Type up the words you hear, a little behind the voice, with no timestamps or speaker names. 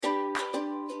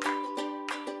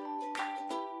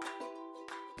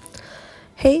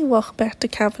Hey, welcome back to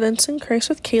Confidence in Christ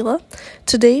with Kayla.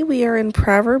 Today we are in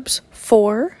Proverbs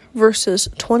 4, verses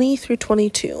 20 through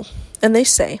 22. And they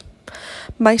say,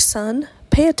 "My son,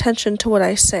 pay attention to what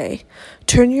I say.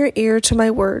 Turn your ear to my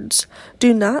words.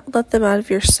 Do not let them out of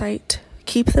your sight.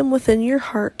 Keep them within your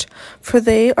heart, for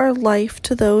they are life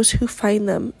to those who find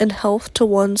them and health to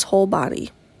one's whole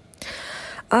body."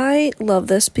 I love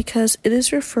this because it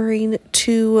is referring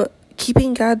to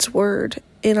keeping God's word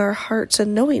in our hearts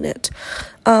and knowing it.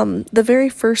 The very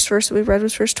first verse that we read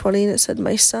was verse 20, and it said,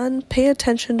 "My son, pay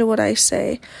attention to what I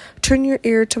say. Turn your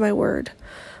ear to my word."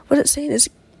 What it's saying is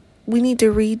we need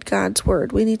to read God's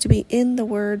word. We need to be in the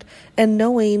word and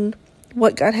knowing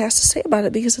what God has to say about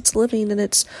it because it's living and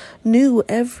it's new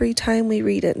every time we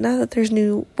read it. Not that there's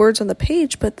new words on the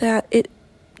page, but that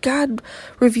God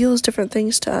reveals different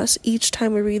things to us each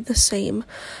time we read the same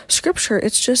scripture.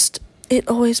 It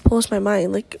always blows my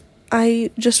mind. Like,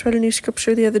 I just read a new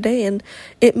scripture the other day and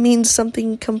it means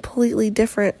something completely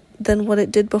different than what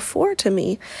it did before to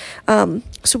me.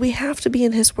 So we have to be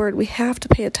in his word. We have to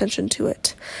pay attention to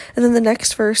it. And then the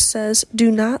next verse says,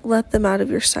 "Do not let them out of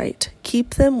your sight.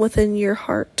 Keep them within your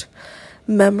heart."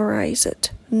 Memorize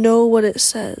it. Know what it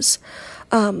says.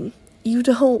 You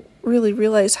don't really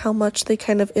realize how much they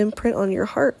kind of imprint on your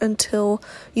heart until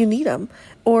you need them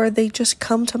or they just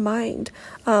come to mind.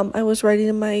 I was writing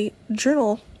in my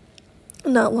journal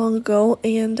not long ago,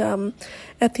 and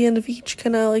at the end of each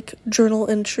kind of like journal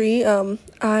entry,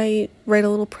 I write a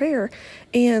little prayer,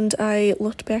 and I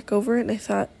looked back over it and I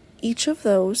thought each of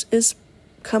those is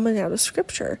coming out of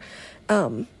scripture.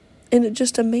 And it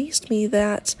just amazed me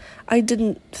that I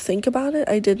didn't think about it.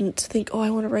 I didn't think, I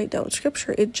want to write down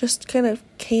scripture. It just kind of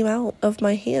came out of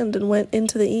my hand and went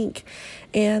into the ink.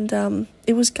 And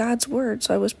it was God's word,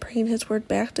 so I was praying his word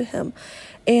back to him.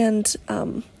 And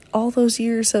all those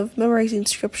years of memorizing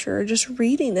scripture, just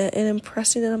reading it and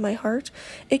impressing it on my heart,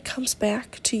 it comes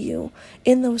back to you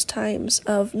in those times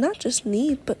of not just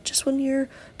need, but just when you're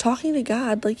talking to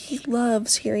God. Like, he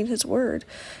loves hearing his word.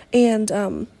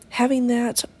 And having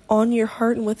that on your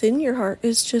heart and within your heart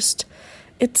is just,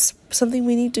 it's something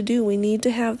we need to do. We need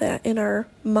to have that in our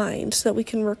mind so that we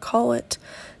can recall it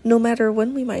no matter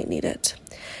when we might need it.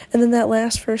 And then that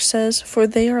last verse says, "For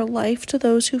they are life to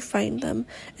those who find them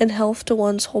and health to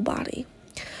one's whole body."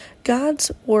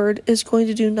 God's word is going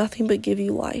to do nothing but give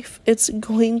you life. It's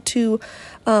going to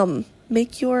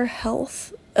make your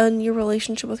health and your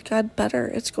relationship with God better.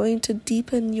 It's going to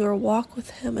deepen your walk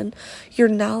with him and your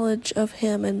knowledge of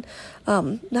him, and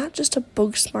not just a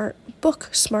book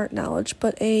smart knowledge,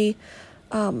 but a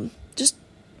just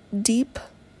deep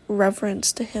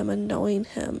reverence to him and knowing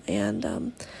him,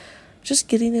 and just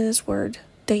getting in his word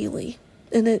daily.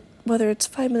 And whether it's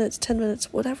 5 minutes, 10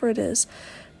 minutes, whatever it is,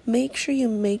 make sure you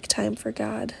make time for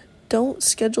God. Don't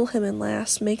schedule him in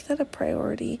last. Make that a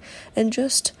priority, and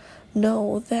just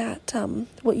know that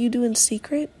what you do in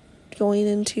secret, going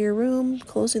into your room,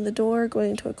 closing the door,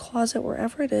 going into a closet,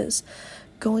 wherever it is,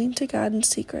 going to God in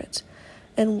secret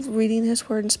and reading his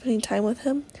word and spending time with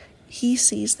him, he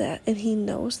sees that and he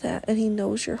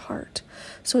knows your heart.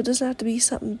 So it doesn't have to be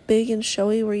something big and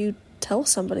showy where you tell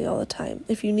somebody all the time.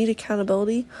 If you need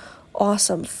accountability,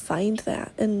 awesome, find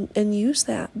that and use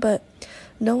that. But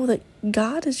know that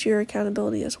God is your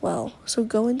accountability as well. So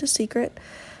go into secret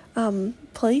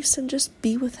place and just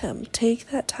be with him. Take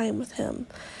that time with him.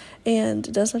 And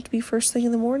it doesn't have to be first thing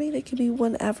in the morning. It can be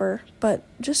whenever, but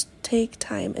just take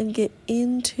time and get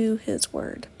into his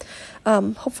word.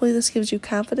 Hopefully this gives you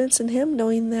confidence in him,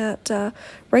 knowing that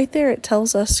right there it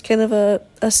tells us kind of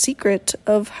a secret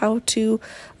of how to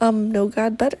know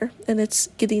God better, and it's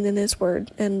getting in his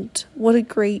word. And what a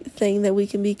great thing that we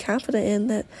can be confident in,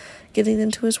 that getting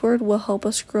into his word will help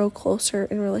us grow closer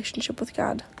in relationship with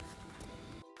God.